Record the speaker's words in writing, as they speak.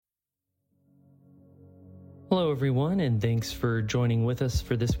Hello, everyone, and thanks for joining with us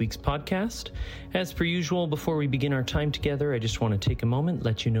for this week's podcast. As per usual, before we begin our time together, I just want to take a moment,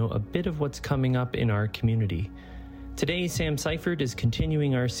 let you know a bit of what's coming up in our community. Today, Sam Seifert is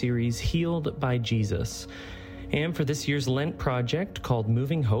continuing our series, Healed by Jesus. And for this year's Lent project called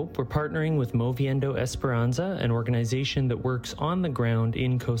Moving Hope, we're partnering with Moviendo Esperanza, an organization that works on the ground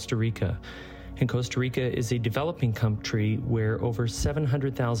in Costa Rica. And Costa Rica is a developing country where over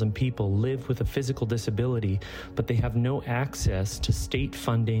 700,000 people live with a physical disability, but they have no access to state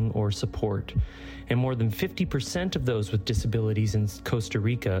funding or support. And more than 50% of those with disabilities in Costa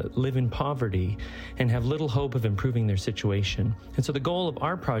Rica live in poverty and have little hope of improving their situation. And so the goal of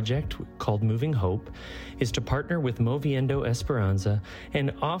our project, called Moving Hope, is to partner with Moviendo Esperanza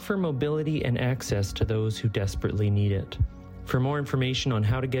and offer mobility and access to those who desperately need it. For more information on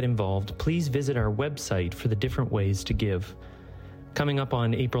how to get involved, please visit our website for the different ways to give. Coming up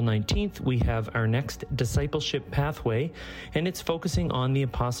on April 19th, we have our next discipleship pathway, and it's focusing on the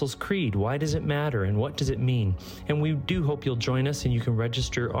Apostles' Creed. Why does it matter, and what does it mean? And we do hope you'll join us, and you can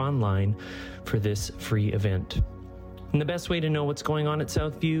register online for this free event. And the best way to know what's going on at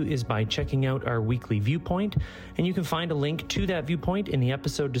Southview is by checking out our weekly viewpoint, and you can find a link to that viewpoint in the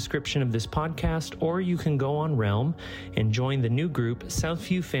episode description of this podcast, or you can go on Realm and join the new group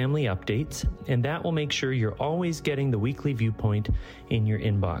Southview Family Updates, and that will make sure you're always getting the weekly viewpoint in your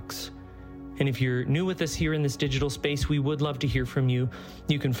inbox. And if you're new with us here in this digital space, we would love to hear from you.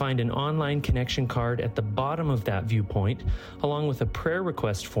 You can find an online connection card at the bottom of that viewpoint, along with a prayer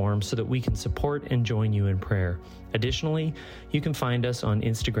request form so that we can support and join you in prayer. Additionally, you can find us on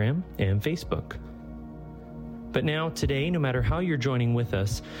Instagram and Facebook. But now, today, no matter how you're joining with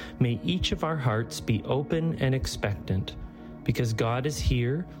us, may each of our hearts be open and expectant, because God is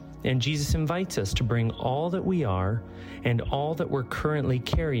here, and Jesus invites us to bring all that we are and all that we're currently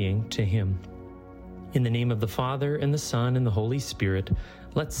carrying to Him. In the name of the Father, and the Son, and the Holy Spirit,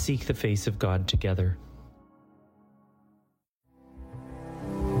 let's seek the face of God together.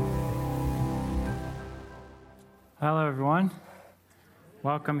 Hello, everyone.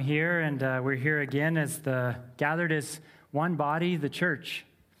 Welcome here, and we're here again gathered as one body, the church.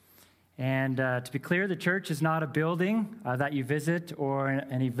 And to be clear, the church is not a building that you visit or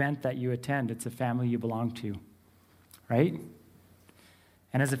an event that you attend. It's a family you belong to, right?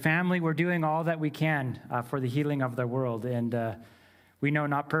 And as a family, we're doing all that we can for the healing of the world. And we know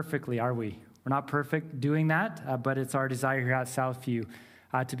not perfectly, are we? We're not perfect doing that, but it's our desire here at Southview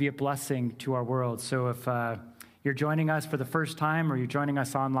to be a blessing to our world. So if you're joining us for the first time or you're joining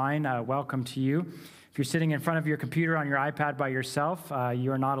us online, welcome to you. If you're sitting in front of your computer on your iPad by yourself,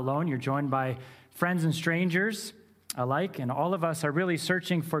 you are not alone. You're joined by friends and strangers alike, and all of us are really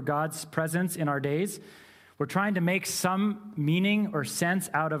searching for God's presence in our days. We're trying to make some meaning or sense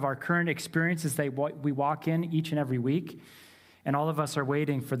out of our current experiences that we walk in each and every week, and all of us are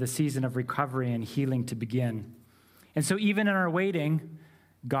waiting for the season of recovery and healing to begin. And so even in our waiting,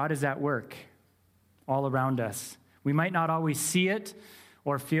 God is at work all around us. We might not always see it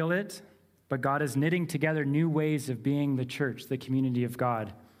or feel it, but God is knitting together new ways of being the church, the community of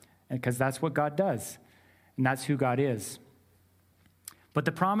God, because that's what God does, and that's who God is. But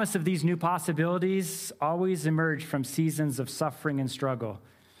the promise of these new possibilities always emerge from seasons of suffering and struggle.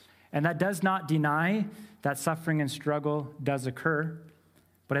 And that does not deny that suffering and struggle does occur.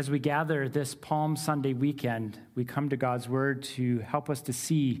 But as we gather this Palm Sunday weekend, we come to God's word to help us to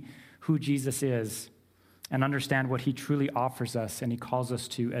see who Jesus is and understand what He truly offers us and He calls us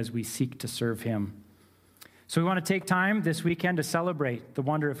to as we seek to serve Him. So we want to take time this weekend to celebrate the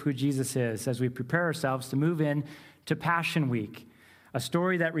wonder of who Jesus is as we prepare ourselves to move in to Passion Week, a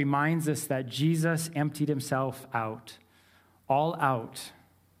story that reminds us that Jesus emptied Himself out, all out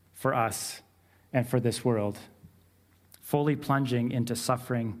for us and for this world, fully plunging into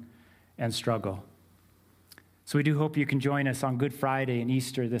suffering and struggle. So we do hope you can join us on Good Friday and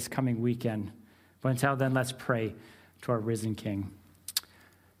Easter this coming weekend. But until then, let's pray to our risen King.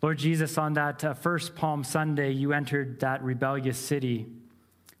 Lord Jesus, on that first Palm Sunday, you entered that rebellious city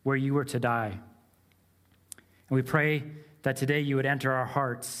where you were to die. And we pray that today you would enter our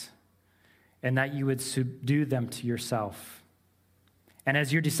hearts and that you would subdue them to yourself. And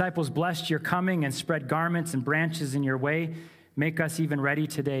as your disciples blessed your coming and spread garments and branches in your way, make us even ready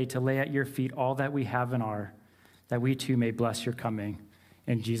today to lay at your feet all that we have and are, that we too may bless your coming.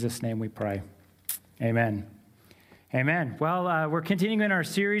 In Jesus' name we pray. Amen. Amen. Well, we're continuing in our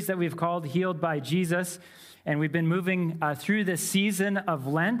series that we've called Healed by Jesus. And we've been moving through this season of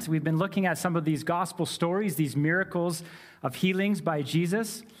Lent. We've been looking at some of these gospel stories, these miracles of healings by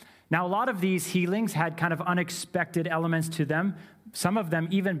Jesus. Now, a lot of these healings had kind of unexpected elements to them, some of them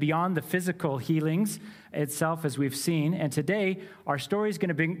even beyond the physical healings itself, as we've seen. And today, our story is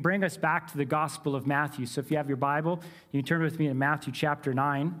going to bring us back to the Gospel of Matthew. So if you have your Bible, you can turn with me to Matthew chapter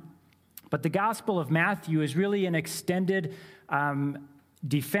 9. But the Gospel of Matthew is really an extended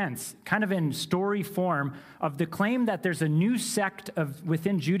defense, kind of in story form, of the claim that there's a new sect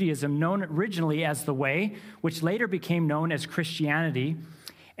within Judaism known originally as the Way, which later became known as Christianity.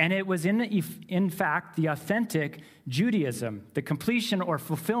 And it was, in fact, the authentic Judaism, the completion or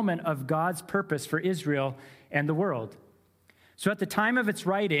fulfillment of God's purpose for Israel and the world. So at the time of its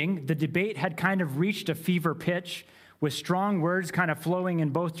writing, the debate had kind of reached a fever pitch, with strong words kind of flowing in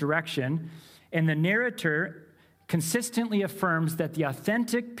both directions. And the narrator consistently affirms that the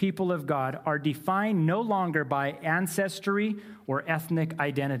authentic people of God are defined no longer by ancestry or ethnic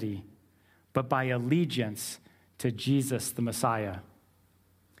identity, but by allegiance to Jesus the Messiah.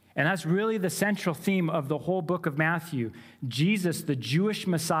 And that's really the central theme of the whole book of Matthew. Jesus, the Jewish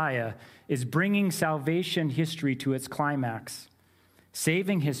Messiah, is bringing salvation history to its climax,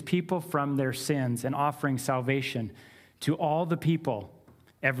 saving his people from their sins and offering salvation to all the people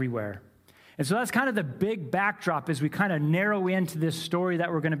everywhere. And so that's kind of the big backdrop as we kind of narrow into this story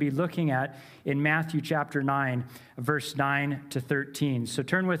that we're going to be looking at in Matthew chapter 9, verse 9 to 13. So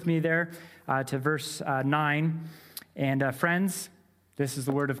turn with me there to verse 9. And friends, this is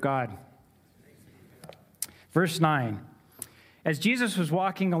the word of God. Verse 9. As Jesus was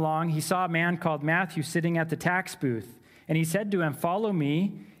walking along, he saw a man called Matthew sitting at the tax booth. And he said to him, "Follow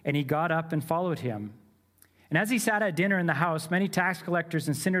me." And he got up and followed him. And as he sat at dinner in the house, many tax collectors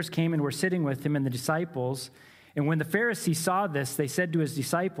and sinners came and were sitting with him and the disciples. And when the Pharisees saw this, they said to his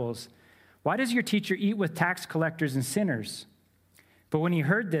disciples, "Why does your teacher eat with tax collectors and sinners?" But when he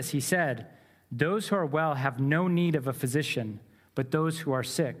heard this, he said, "Those who are well have no need of a physician, but those who are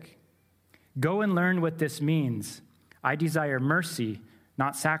sick. Go and learn what this means. I desire mercy,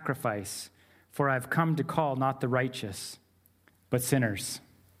 not sacrifice, for I have come to call not the righteous, but sinners."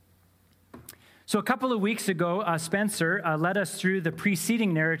 So a couple of weeks ago, Spencer led us through the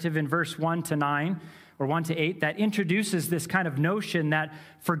preceding narrative in verse 1 to 9, or 1 to 8, that introduces this kind of notion that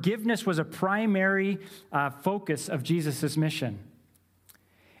forgiveness was a primary focus of Jesus' mission.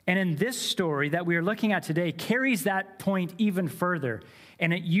 And in this story that we are looking at today carries that point even further.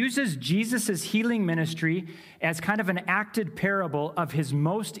 And it uses Jesus' healing ministry as kind of an acted parable of his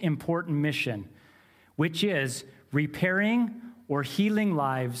most important mission, which is repairing or healing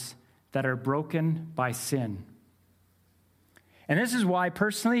lives that are broken by sin. And this is why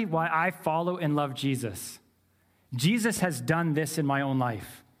I follow and love Jesus. Jesus has done this in my own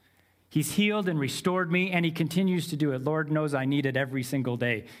life. He's healed and restored me, and he continues to do it. Lord knows I need it every single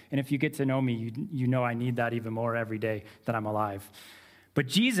day. And if you get to know me, you know I need that even more every day that I'm alive. But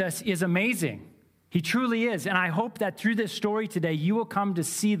Jesus is amazing. He truly is. And I hope that through this story today, you will come to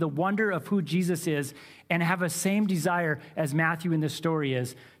see the wonder of who Jesus is and have a same desire as Matthew in this story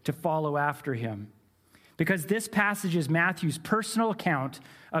is to follow after him. Because this passage is Matthew's personal account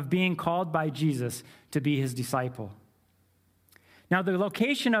of being called by Jesus to be his disciple. Now, the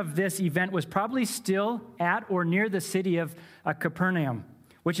location of this event was probably still at or near the city of Capernaum,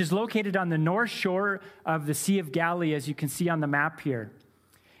 which is located on the north shore of the Sea of Galilee, as you can see on the map here.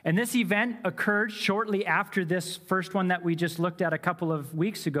 And this event occurred shortly after this first one that we just looked at a couple of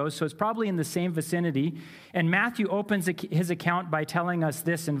weeks ago, so it's probably in the same vicinity. And Matthew opens his account by telling us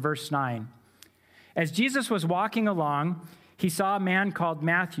this in verse 9. As Jesus was walking along, he saw a man called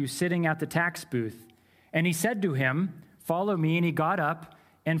Matthew sitting at the tax booth. And he said to him, "Follow me," and he got up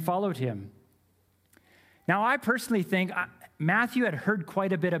and followed him. Now, I personally think Matthew had heard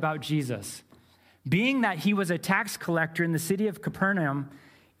quite a bit about Jesus. Being that he was a tax collector in the city of Capernaum,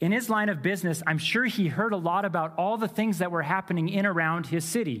 in his line of business, I'm sure he heard a lot about all the things that were happening in around his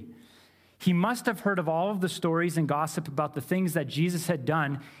city. He must have heard of all of the stories and gossip about the things that Jesus had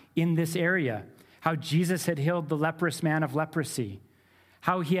done in this area, how Jesus had healed the leprous man of leprosy,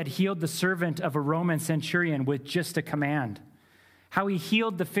 how he had healed the servant of a Roman centurion with just a command, how he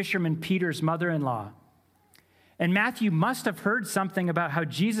healed the fisherman Peter's mother-in-law. And Matthew must have heard something about how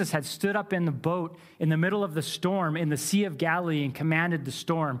Jesus had stood up in the boat in the middle of the storm in the Sea of Galilee and commanded the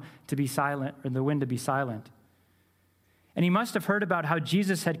storm to be silent, or the wind to be silent. And he must have heard about how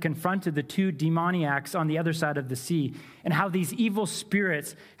Jesus had confronted the two demoniacs on the other side of the sea and how these evil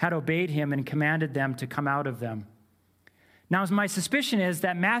spirits had obeyed him and commanded them to come out of them. Now, my suspicion is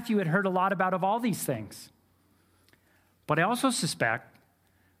that Matthew had heard a lot about all these things. But I also suspect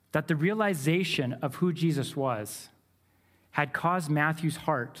that the realization of who Jesus was had caused Matthew's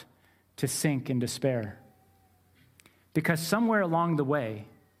heart to sink in despair. Because somewhere along the way,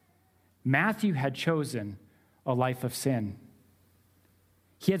 Matthew had chosen a life of sin.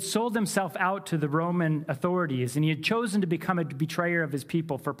 He had sold himself out to the Roman authorities, and he had chosen to become a betrayer of his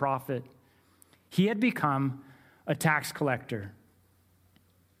people for profit. He had become a tax collector.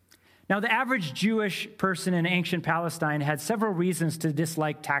 Now, the average Jewish person in ancient Palestine had several reasons to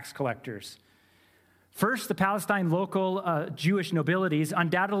dislike tax collectors. First, the Palestine local Jewish nobilities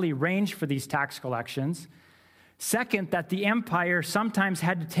undoubtedly arranged for these tax collections. Second, that the empire sometimes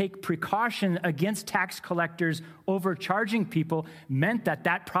had to take precaution against tax collectors overcharging people meant that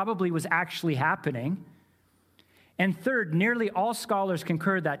that probably was actually happening. And third, nearly all scholars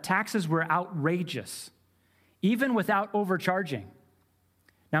concur that taxes were outrageous, even without overcharging.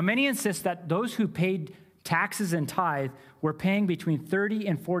 Now, many insist that those who paid taxes and tithe were paying between 30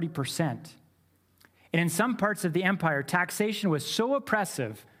 and 40%. And in some parts of the empire, taxation was so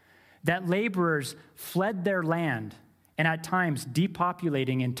oppressive that laborers fled their land and at times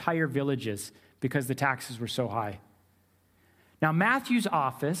depopulating entire villages because the taxes were so high. Now, Matthew's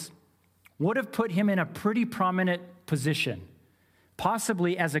office would have put him in a pretty prominent position,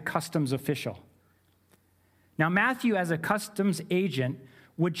 possibly as a customs official. Now, Matthew, as a customs agent,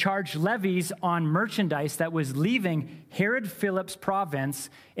 would charge levies on merchandise that was leaving Herod Philip's province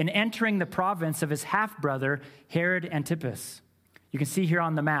and entering the province of his half-brother, Herod Antipas. You can see here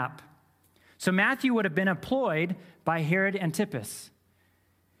on the map. So Matthew would have been employed by Herod Antipas.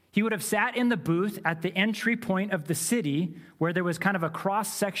 He would have sat in the booth at the entry point of the city where there was kind of a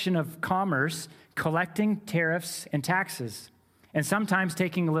cross-section of commerce, collecting tariffs and taxes, and sometimes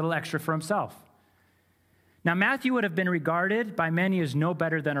taking a little extra for himself. Now, Matthew would have been regarded by many as no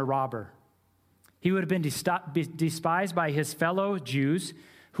better than a robber. He would have been despised by his fellow Jews,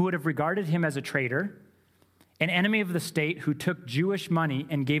 who would have regarded him as a traitor, an enemy of the state who took Jewish money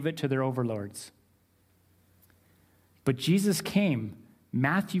and gave it to their overlords. But Jesus came,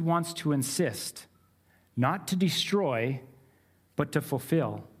 Matthew wants to insist, not to destroy, but to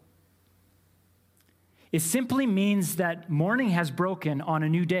fulfill. It simply means that morning has broken on a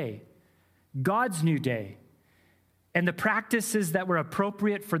new day, God's new day. And the practices that were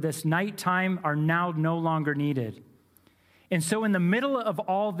appropriate for this nighttime are now no longer needed. And so in the middle of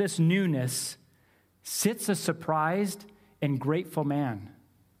all this newness sits a surprised and grateful man,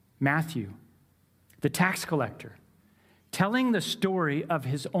 Matthew, the tax collector, telling the story of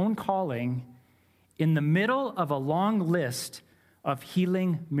his own calling in the middle of a long list of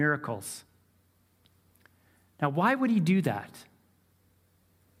healing miracles. Now, why would he do that?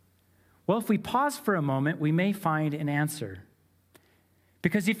 Well, if we pause for a moment, we may find an answer.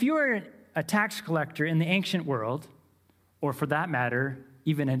 Because if you were a tax collector in the ancient world, or for that matter,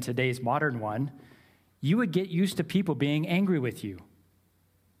 even in today's modern one, you would get used to people being angry with you.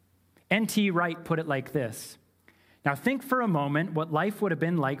 N.T. Wright put it like this. Now think for a moment what life would have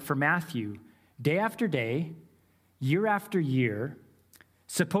been like for Matthew, day after day, year after year.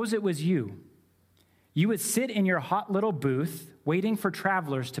 Suppose it was you. You would sit in your hot little booth waiting for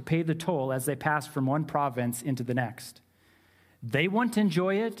travelers to pay the toll as they pass from one province into the next. They wouldn't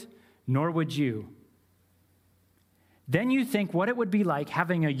enjoy it, nor would you. Then you think what it would be like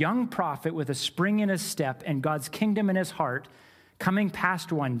having a young prophet with a spring in his step and God's kingdom in his heart coming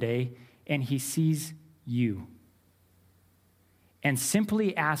past one day, and he sees you and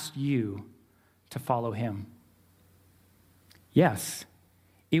simply asks you to follow him. Yes,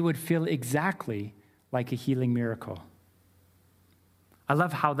 it would feel exactly like a healing miracle. I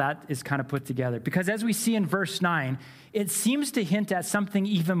love how that is kind of put together, because as we see in verse 9, it seems to hint at something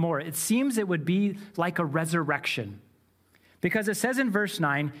even more. It seems it would be like a resurrection, because it says in verse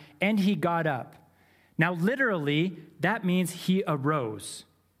 9, and he got up. Now, literally, that means he arose.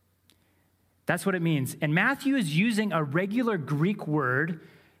 That's what it means. And Matthew is using a regular Greek word.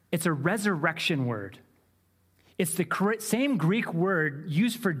 It's a resurrection word. It's the same Greek word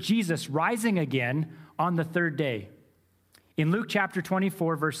used for Jesus rising again on the third day. In Luke chapter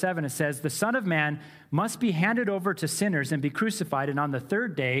 24, verse 7, it says, the Son of Man must be handed over to sinners and be crucified, and on the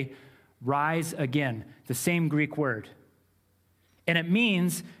third day, rise again. The same Greek word. And it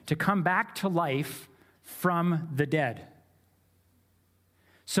means to come back to life from the dead.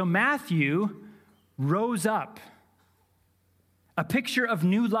 So Matthew rose up. A picture of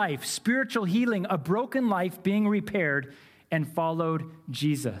new life, spiritual healing, a broken life being repaired, and followed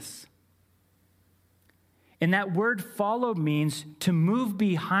Jesus. And that word follow means to move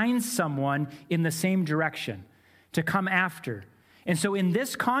behind someone in the same direction, to come after. And so in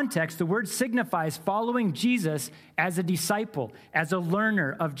this context, the word signifies following Jesus as a disciple, as a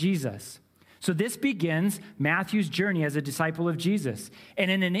learner of Jesus. So this begins Matthew's journey as a disciple of Jesus.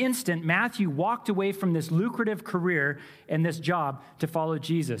 And in an instant, Matthew walked away from this lucrative career and this job to follow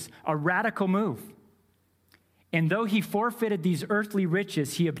Jesus, a radical move. And though he forfeited these earthly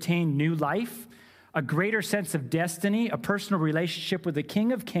riches, he obtained new life, a greater sense of destiny, a personal relationship with the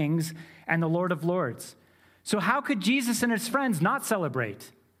King of Kings and the Lord of Lords. So how could Jesus and his friends not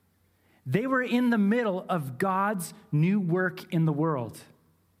celebrate? They were in the middle of God's new work in the world.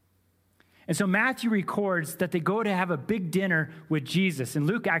 And so Matthew records that they go to have a big dinner with Jesus. And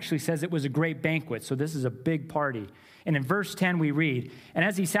Luke actually says it was a great banquet. So this is a big party. And in verse 10 we read, "And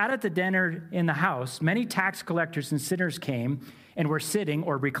as he sat at the dinner in the house, many tax collectors and sinners came and were sitting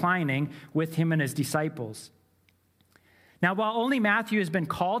or reclining with him and his disciples." Now, while only Matthew has been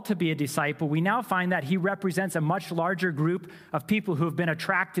called to be a disciple, we now find that he represents a much larger group of people who have been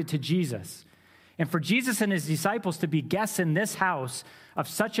attracted to Jesus. And for Jesus and his disciples to be guests in this house of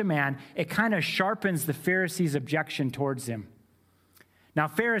such a man, it kind of sharpens the Pharisees' objection towards him. Now,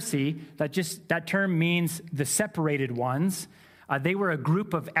 Pharisee, that term means the separated ones. They were a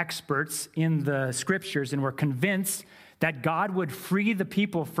group of experts in the scriptures and were convinced that God would free the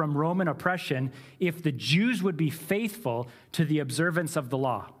people from Roman oppression if the Jews would be faithful to the observance of the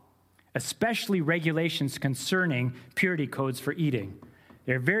law, especially regulations concerning purity codes for eating.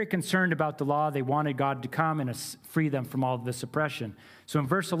 They're very concerned about the law. They wanted God to come and free them from all of this oppression. So in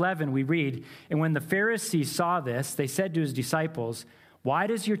verse 11, we read, "And when the Pharisees saw this, they said to his disciples, 'Why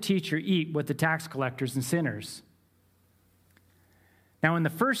does your teacher eat with the tax collectors and sinners?'" Now, in the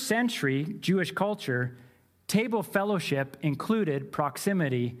first century Jewish culture, table fellowship included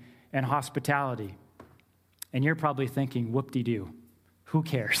proximity and hospitality. And you're probably thinking, whoop-de-doo, who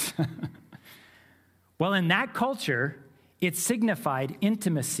cares? Well, in that culture, it signified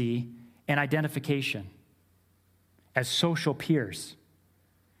intimacy and identification as social peers.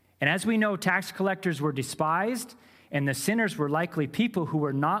 And as we know, tax collectors were despised, and the sinners were likely people who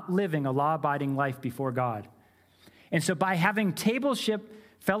were not living a law-abiding life before God. And so by having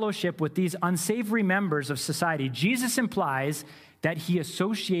fellowship with these unsavory members of society, Jesus implies that he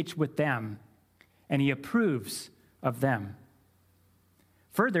associates with them and he approves of them.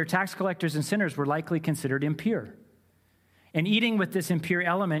 Further, tax collectors and sinners were likely considered impure. And eating with this impure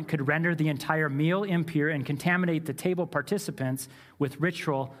element could render the entire meal impure and contaminate the table participants with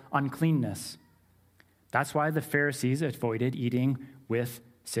ritual uncleanness. That's why the Pharisees avoided eating with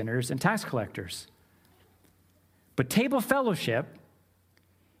sinners and tax collectors. But table fellowship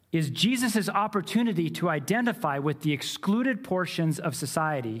is Jesus' opportunity to identify with the excluded portions of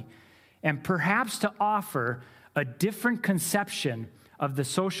society and perhaps to offer a different conception of the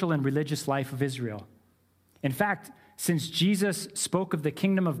social and religious life of Israel. In fact, since Jesus spoke of the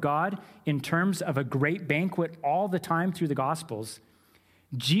kingdom of God in terms of a great banquet all the time through the Gospels,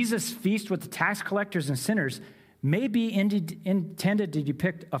 Jesus' feast with the tax collectors and sinners may be intended to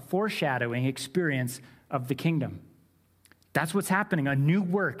depict a foreshadowing experience of the kingdom. That's what's happening. A new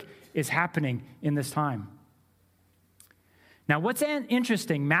work is happening in this time. Now, what's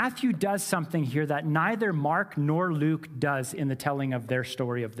interesting, Matthew does something here that neither Mark nor Luke does in the telling of their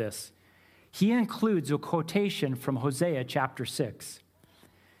story of this. He includes a quotation from Hosea chapter 6.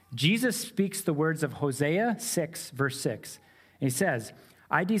 Jesus speaks the words of Hosea 6, verse 6. And he says,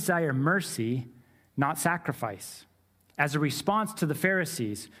 "I desire mercy, not sacrifice," as a response to the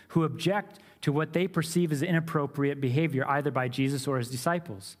Pharisees who object to what they perceive as inappropriate behavior either by Jesus or his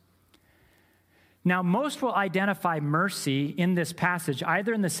disciples. Now, most will identify mercy in this passage,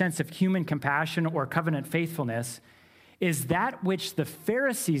 either in the sense of human compassion or covenant faithfulness, is that which the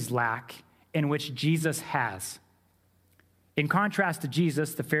Pharisees lack and which Jesus has. In contrast to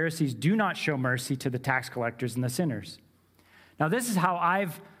Jesus, the Pharisees do not show mercy to the tax collectors and the sinners. Now, this is how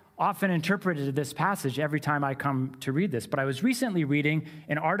I've often interpreted this passage every time I come to read this, but I was recently reading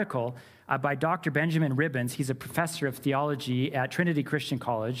an article by Dr. Benjamin Ribbons. He's a professor of theology at Trinity Christian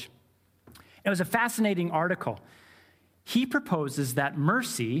College. It was a fascinating article. He proposes that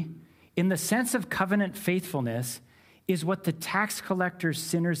mercy, in the sense of covenant faithfulness, is what the tax collectors,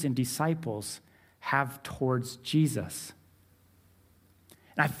 sinners, and disciples have towards Jesus.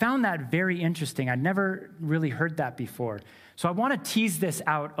 And I found that very interesting. I'd never really heard that before. So I want to tease this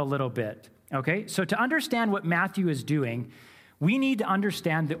out a little bit, okay? So to understand what Matthew is doing, we need to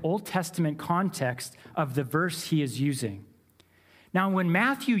understand the Old Testament context of the verse he is using. Now, when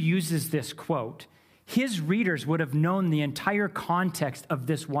Matthew uses this quote, his readers would have known the entire context of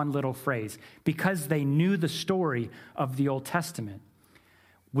this one little phrase because they knew the story of the Old Testament.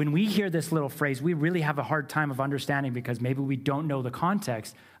 when we hear this little phrase, we really have a hard time of understanding because maybe we don't know the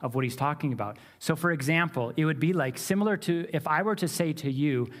context of what he's talking about. So for example, it would be like similar to if I were to say to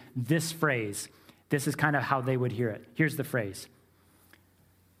you this phrase, this is kind of how they would hear it. Here's the phrase.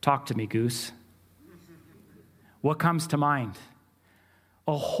 Talk to me, Goose. What comes to mind?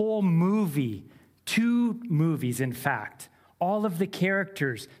 A whole movie, 2 movies, in fact. All of the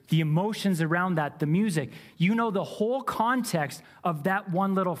characters, the emotions around that, the music. You know the whole context of that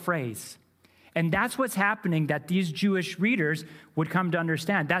one little phrase. And that's what's happening that these Jewish readers would come to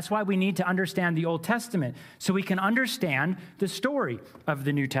understand. That's why we need to understand the Old Testament, so we can understand the story of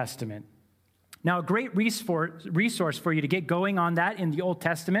the New Testament. Now, a great resource for you to get going on that in the Old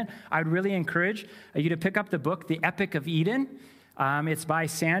Testament, I would really encourage you to pick up the book, The Epic of Eden. It's by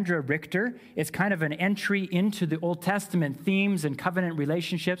Sandra Richter. It's kind of an entry into the Old Testament themes and covenant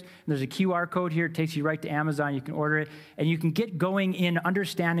relationships. And there's a QR code here. It takes you right to Amazon. You can order it. And you can get going in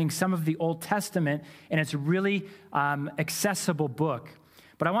understanding some of the Old Testament. And it's a really accessible book.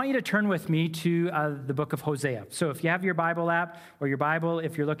 But I want you to turn with me to the book of Hosea. So if you have your Bible app or your Bible,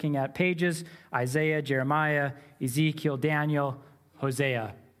 if you're looking at pages, Isaiah, Jeremiah, Ezekiel, Daniel,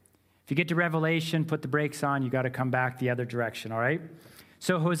 Hosea. If you get to Revelation, put the brakes on. You got to come back the other direction, all right?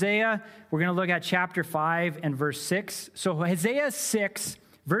 So Hosea, we're going to look at chapter 5 and verse 6. So Hosea 6,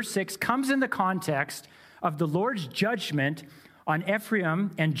 verse 6, comes in the context of the Lord's judgment on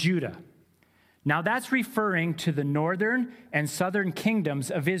Ephraim and Judah. Now that's referring to the northern and southern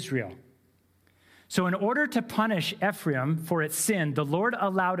kingdoms of Israel. So in order to punish Ephraim for its sin, the Lord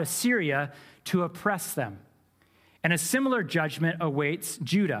allowed Assyria to oppress them. And a similar judgment awaits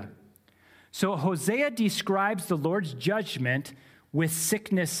Judah. So Hosea describes the Lord's judgment with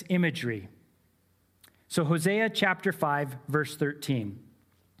sickness imagery. So Hosea chapter 5, verse 13.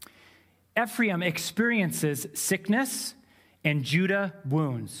 Ephraim experiences sickness and Judah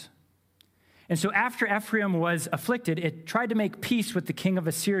wounds. And so after Ephraim was afflicted, it tried to make peace with the king of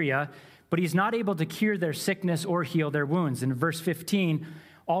Assyria, but he's not able to cure their sickness or heal their wounds. In verse 15,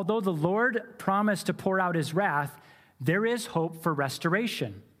 although the Lord promised to pour out his wrath, there is hope for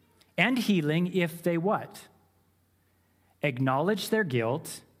restoration and healing if they what? Acknowledge their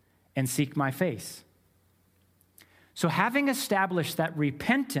guilt and seek my face. So having established that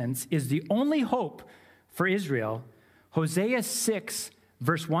repentance is the only hope for Israel, Hosea 6,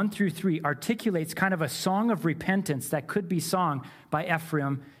 verse 1 through 3 articulates kind of a song of repentance that could be sung by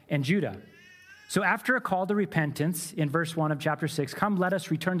Ephraim and Judah. So after a call to repentance in verse 1 of chapter 6, come let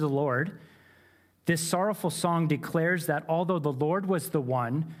us return to the Lord, this sorrowful song declares that although the Lord was the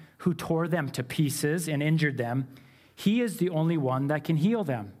one who tore them to pieces and injured them, he is the only one that can heal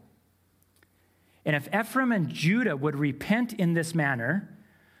them. And if Ephraim and Judah would repent in this manner,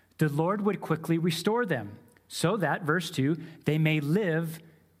 the Lord would quickly restore them, so that, verse 2, they may live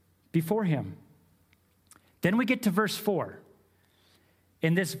before him. Then we get to verse 4.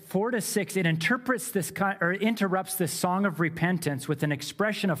 In this 4 to 6, it interrupts this song of repentance with an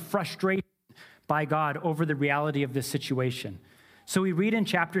expression of frustration by God over the reality of this situation. So we read in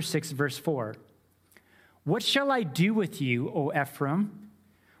chapter 6, verse 4, what shall I do with you, O Ephraim?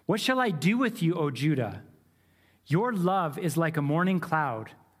 What shall I do with you, O Judah? Your love is like a morning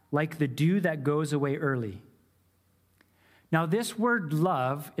cloud, like the dew that goes away early. Now this word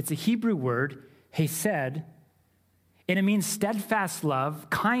love, it's a Hebrew word, hesed, and it means steadfast love,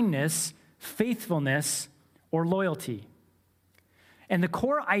 kindness, faithfulness, or loyalty. And the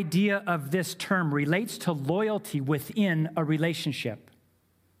core idea of this term relates to loyalty within a relationship.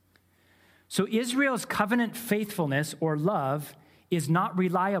 So Israel's covenant faithfulness or love is not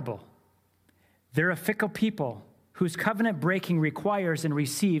reliable. They're a fickle people whose covenant breaking requires and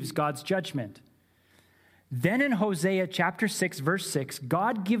receives God's judgment. Then in Hosea chapter 6, verse 6,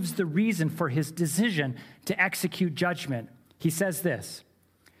 God gives the reason for his decision to execute judgment. He says this,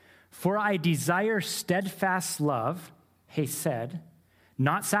 for I desire steadfast love, hesed,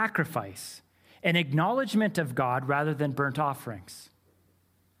 not sacrifice, an acknowledgement of God rather than burnt offerings.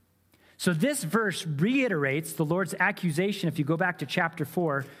 So this verse reiterates the Lord's accusation, if you go back to chapter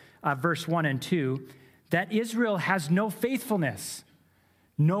 4, verse 1 and 2, that Israel has no faithfulness,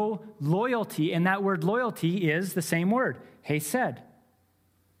 no loyalty, and that word loyalty is the same word, hesed,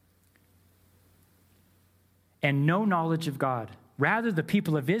 and no knowledge of God. Rather, the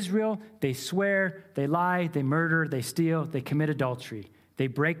people of Israel, they swear, they lie, they murder, they steal, they commit adultery. They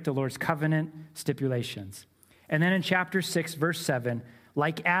break the Lord's covenant stipulations. And then in chapter 6, verse 7,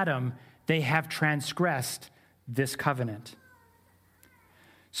 like Adam, they have transgressed this covenant.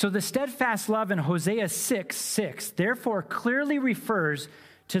 So the steadfast love in Hosea 6:6 therefore clearly refers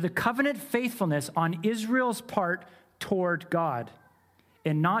to the covenant faithfulness on Israel's part toward God.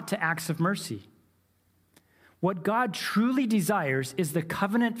 and not to acts of mercy. What God truly desires is the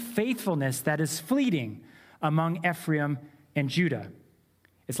covenant faithfulness that is fleeting among Ephraim and Judah.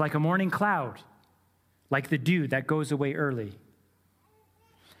 It's like a morning cloud, like the dew that goes away early.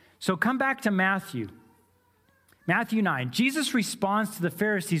 So come back to Matthew. Matthew 9. Jesus responds to the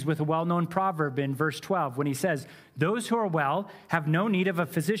Pharisees with a well-known proverb in verse 12 when he says, "Those who are well have no need of a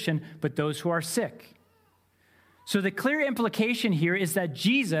physician, but those who are sick." So the clear implication here is that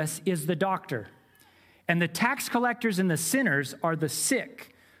Jesus is the doctor, and the tax collectors and the sinners are the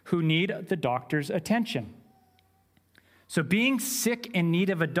sick who need the doctor's attention. So being sick in need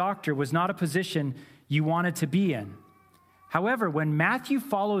of a doctor was not a position you wanted to be in. However, when Matthew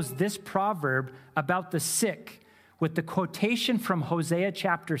follows this proverb about the sick with the quotation from Hosea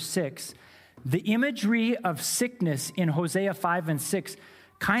chapter 6, the imagery of sickness in Hosea 5 and 6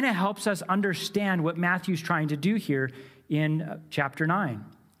 kind of helps us understand what Matthew's trying to do here in chapter 9.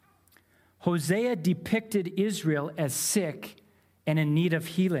 Hosea depicted Israel as sick and in need of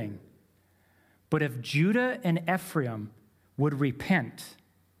healing. But if Judah and Ephraim would repent,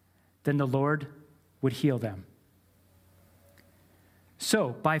 then the Lord would heal them. So,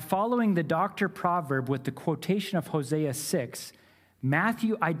 by following the doctor proverb with the quotation of Hosea 6,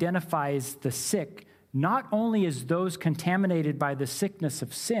 Matthew identifies the sick not only as those contaminated by the sickness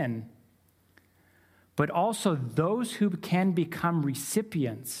of sin, but also those who can become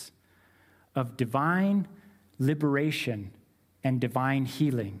recipients of divine liberation and divine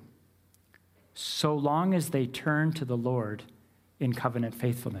healing, so long as they turn to the Lord in covenant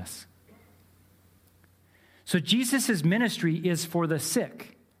faithfulness. So Jesus' ministry is for the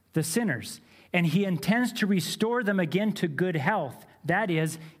sick, the sinners, and he intends to restore them again to good health, that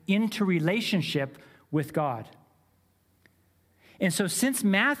is, into relationship with God. And so since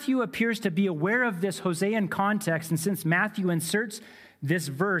Matthew appears to be aware of this Hosean context, and since Matthew inserts this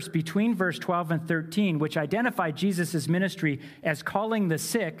verse between verse 12 and 13, which identified Jesus' ministry as calling the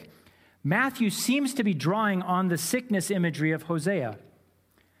sick, Matthew seems to be drawing on the sickness imagery of Hosea.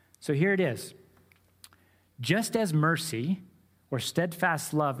 So here it is. Just as mercy or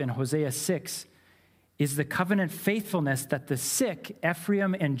steadfast love in Hosea 6 is the covenant faithfulness that the sick,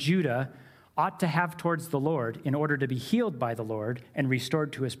 Ephraim and Judah, ought to have towards the Lord in order to be healed by the Lord and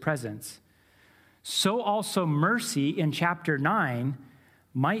restored to his presence, so also mercy in chapter 9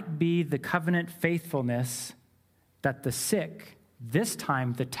 might be the covenant faithfulness that the sick, this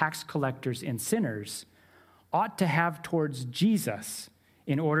time the tax collectors and sinners, ought to have towards Jesus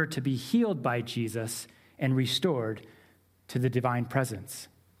in order to be healed by Jesus and restored to the divine presence.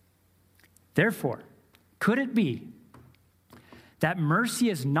 Therefore, could it be that mercy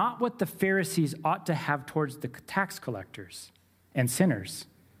is not what the Pharisees ought to have towards the tax collectors and sinners,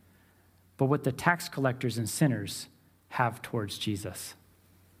 but what the tax collectors and sinners have towards Jesus?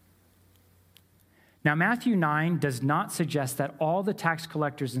 Now, Matthew 9 does not suggest that all the tax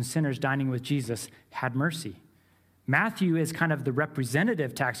collectors and sinners dining with Jesus had mercy. Matthew is kind of the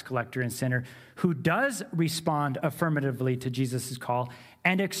representative tax collector and sinner who does respond affirmatively to Jesus' call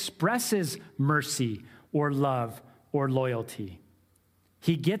and expresses mercy or love or loyalty.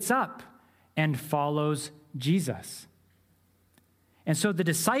 He gets up and follows Jesus. And so the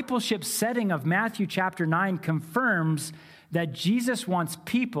discipleship setting of Matthew chapter 9 confirms that Jesus wants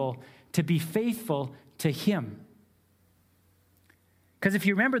people to be faithful to him. Because if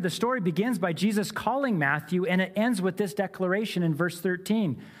you remember, the story begins by Jesus calling Matthew, and it ends with this declaration in verse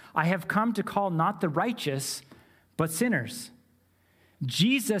 13. I have come to call not the righteous, but sinners.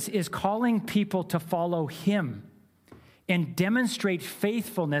 Jesus is calling people to follow him and demonstrate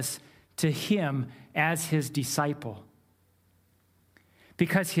faithfulness to him as his disciple.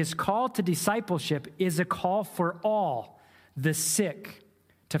 Because his call to discipleship is a call for all the sick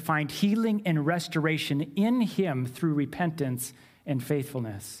to find healing and restoration in him through repentance and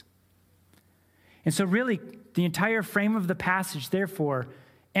faithfulness. And so really, the entire frame of the passage, therefore,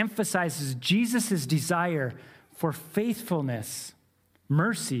 emphasizes Jesus' desire for faithfulness,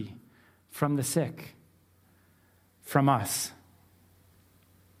 mercy from the sick, from us.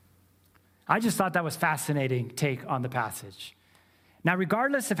 I just thought that was fascinating take on the passage. Now,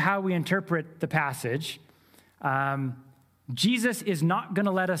 regardless of how we interpret the passage, Jesus is not going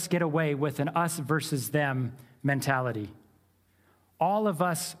to let us get away with an us versus them mentality. All of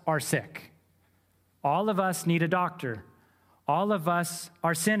us are sick. All of us need a doctor. All of us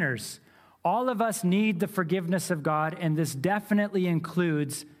are sinners. All of us need the forgiveness of God, and this definitely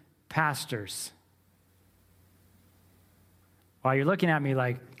includes pastors. While you're looking at me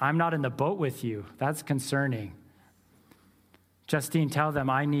like, I'm not in the boat with you, that's concerning. Justine, tell them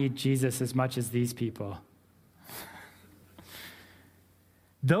I need Jesus as much as these people.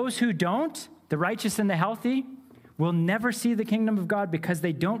 Those who don't, the righteous and the healthy, will never see the kingdom of God because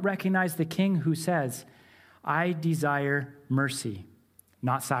they don't recognize the king who says, I desire mercy,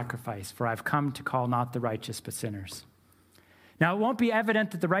 not sacrifice, for I've come to call not the righteous but sinners. Now, it won't be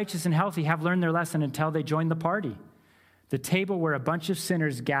evident that the righteous and healthy have learned their lesson until they join the party, the table where a bunch of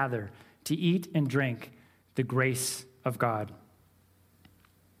sinners gather to eat and drink the grace of God.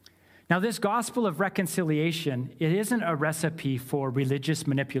 Now, this gospel of reconciliation, it isn't a recipe for religious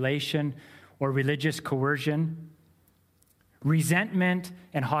manipulation or religious coercion. Resentment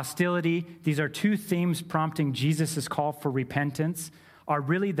and hostility, these are two themes prompting Jesus' call for repentance, are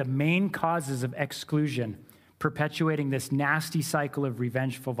really the main causes of exclusion, perpetuating this nasty cycle of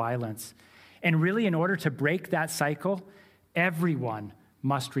revengeful violence. And really, in order to break that cycle, everyone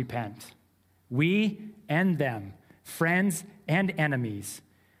must repent. We and them, friends and enemies,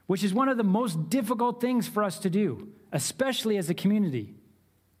 which is one of the most difficult things for us to do, especially as a community.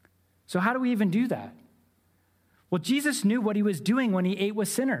 So how do we even do that? Well, Jesus knew what he was doing when he ate with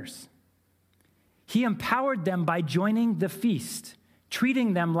sinners. He empowered them by joining the feast,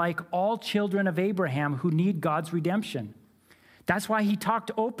 treating them like all children of Abraham who need God's redemption. That's why he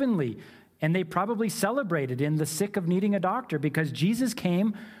talked openly, and they probably celebrated in the sick of needing a doctor, because Jesus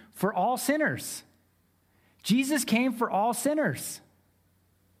came for all sinners. Jesus came for all sinners.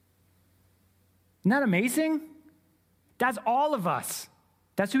 Isn't that amazing? That's all of us.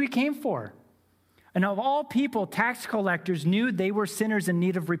 That's who he came for. And of all people, tax collectors knew they were sinners in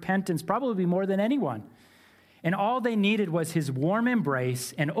need of repentance, probably more than anyone. And all they needed was his warm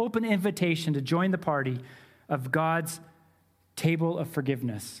embrace and open invitation to join the party of God's table of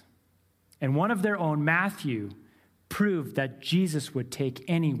forgiveness. And one of their own, Matthew, proved that Jesus would take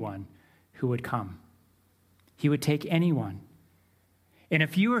anyone who would come. He would take anyone. And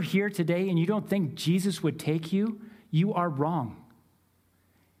if you are here today and you don't think Jesus would take you, you are wrong.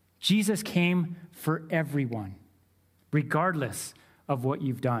 Jesus came for everyone, regardless of what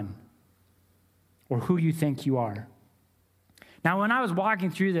you've done or who you think you are. Now, when I was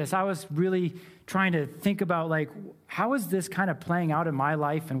walking through this, I was really trying to think about, like, how is this kind of playing out in my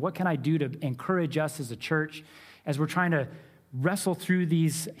life, and what can I do to encourage us as a church as we're trying to wrestle through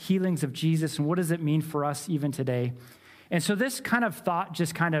these healings of Jesus, and what does it mean for us even today? And so this kind of thought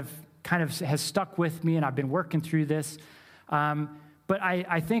just kind of has stuck with me, and I've been working through this. But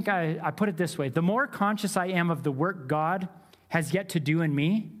I think I put it this way. The more conscious I am of the work God has yet to do in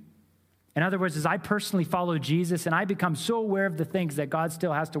me, in other words, as I personally follow Jesus and I become so aware of the things that God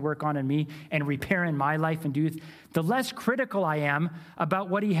still has to work on in me and repair in my life and do, the less critical I am about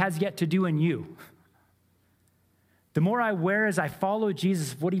what he has yet to do in you. The more I aware as I follow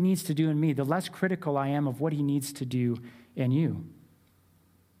Jesus of what he needs to do in me, the less critical I am of what he needs to do in you.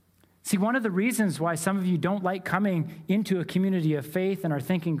 See, one of the reasons why some of you don't like coming into a community of faith and are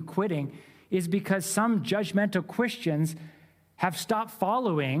thinking of quitting is because some judgmental Christians have stopped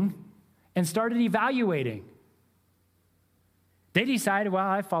following and started evaluating. They decided, well,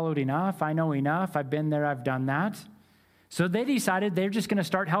 I followed enough, I know enough, I've been there, I've done that. So they decided they're just going to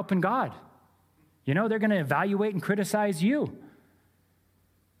start helping God. You know, they're going to evaluate and criticize you.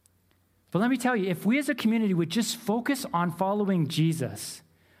 But let me tell you, if we as a community would just focus on following Jesus,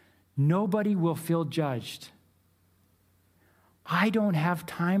 nobody will feel judged. I don't have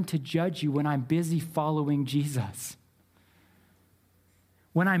time to judge you when I'm busy following Jesus.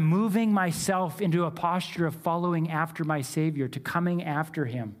 When I'm moving myself into a posture of following after my Savior, to coming after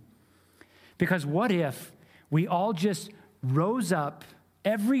him. Because what if we all just rose up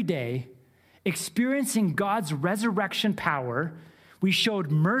every day, experiencing God's resurrection power, we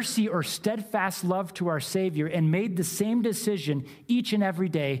showed mercy or steadfast love to our Savior and made the same decision each and every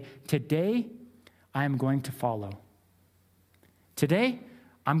day. Today, I am going to follow. Today,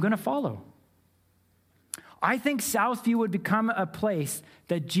 I'm going to follow. I think Southview would become a place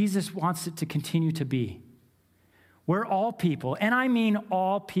that Jesus wants it to continue to be, where all people, and I mean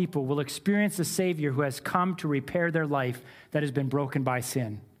all people, will experience a Savior who has come to repair their life that has been broken by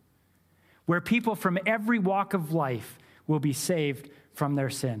sin, where people from every walk of life will be saved from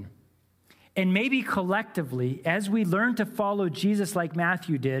their sin. And maybe collectively, as we learn to follow Jesus like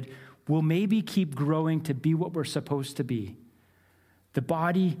Matthew did, we'll maybe keep growing to be what we're supposed to be, the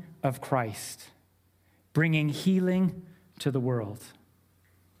body of Christ, bringing healing to the world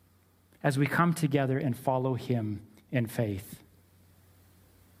as we come together and follow him in faith.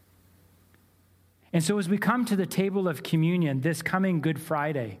 And so as we come to the table of communion this coming Good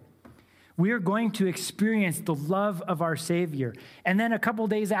Friday, we are going to experience the love of our Savior. And then a couple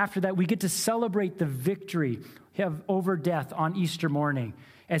days after that, we get to celebrate the victory over death on Easter morning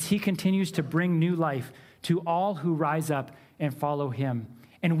as he continues to bring new life to all who rise up and follow him.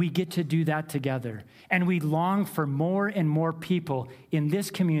 And we get to do that together. And we long for more and more people in this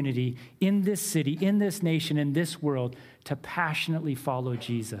community, in this city, in this nation, in this world to passionately follow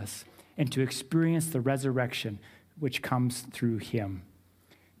Jesus and to experience the resurrection which comes through him.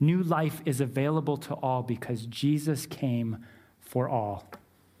 New life is available to all because Jesus came for all,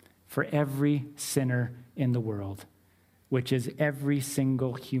 for every sinner in the world, which is every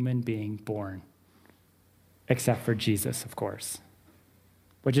single human being born, except for Jesus, of course,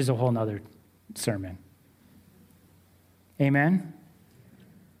 which is a whole nother sermon. Amen?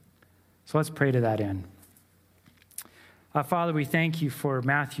 So let's pray to that end. Father, we thank you for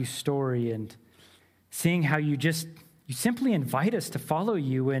Matthew's story and seeing how you simply invite us to follow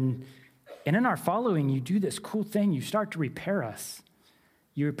you. And in our following, you do this cool thing. You start to repair us.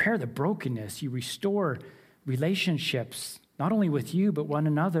 You repair the brokenness. You restore relationships, not only with you, but one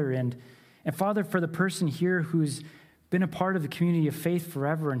another. And Father, for the person here who's been a part of the community of faith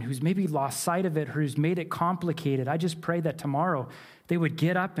forever and who's maybe lost sight of it, or who's made it complicated, I just pray that tomorrow they would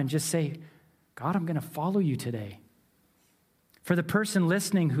get up and just say, God, I'm going to follow you today. For the person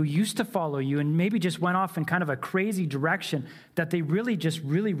listening who used to follow you and maybe just went off in kind of a crazy direction that they really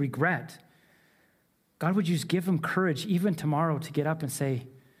regret, God, would you just give them courage even tomorrow to get up and say,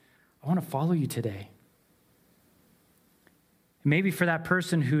 I want to follow you today. Maybe for that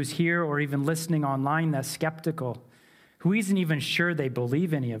person who's here or even listening online that's skeptical, who isn't even sure they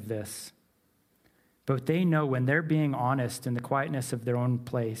believe any of this, but they know when they're being honest in the quietness of their own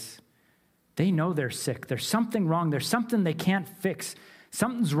place, they know they're sick. There's something wrong. There's something they can't fix.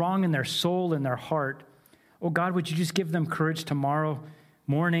 Something's wrong in their soul, in their heart. Oh God, would you just give them courage tomorrow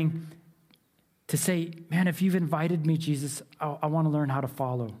morning to say, man, if you've invited me, Jesus, I want to learn how to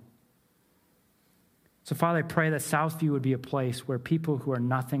follow. So Father, I pray that Southview would be a place where people who are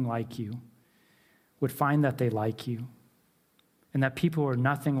nothing like you would find that they like you. And that people who are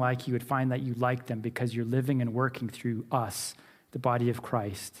nothing like you would find that you like them because you're living and working through us, the body of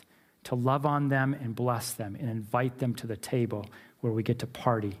Christ, to love on them and bless them and invite them to the table where we get to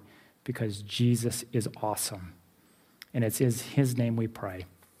party because Jesus is awesome. And it's in his name we pray.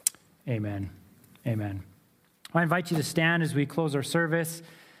 Amen. Amen. I invite you to stand as we close our service.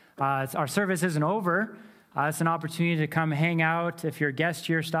 Our service isn't over. It's an opportunity to come hang out. If you're a guest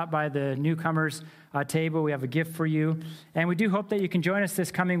here, stop by the newcomers table. We have a gift for you. And we do hope that you can join us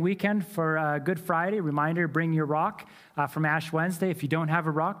this coming weekend for Good Friday. Reminder, bring your rock from Ash Wednesday. If you don't have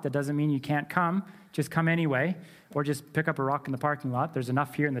a rock, that doesn't mean you can't come. Just come anyway. Or just pick up a rock in the parking lot. There's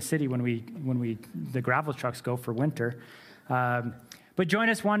enough here in the city when the gravel trucks go for winter. But join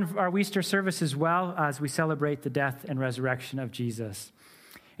us our Easter service as well as we celebrate the death and resurrection of Jesus.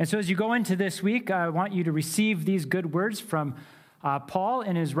 And so as you go into this week, I want you to receive these good words from Paul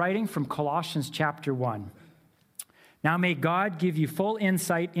in his writing from Colossians chapter 1. Now may God give you full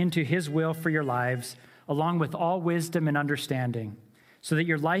insight into his will for your lives, along with all wisdom and understanding, so that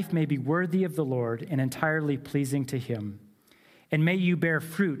your life may be worthy of the Lord and entirely pleasing to him. And may you bear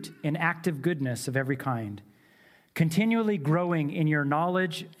fruit in active goodness of every kind, continually growing in your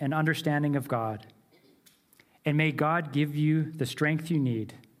knowledge and understanding of God. And may God give you the strength you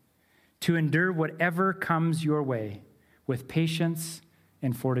need to endure whatever comes your way with patience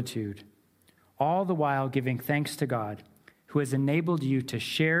and fortitude, all the while giving thanks to God, who has enabled you to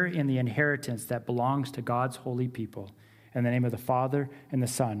share in the inheritance that belongs to God's holy people. In the name of the Father, and the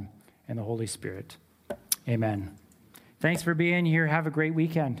Son, and the Holy Spirit. Amen. Thanks for being here. Have a great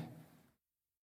weekend.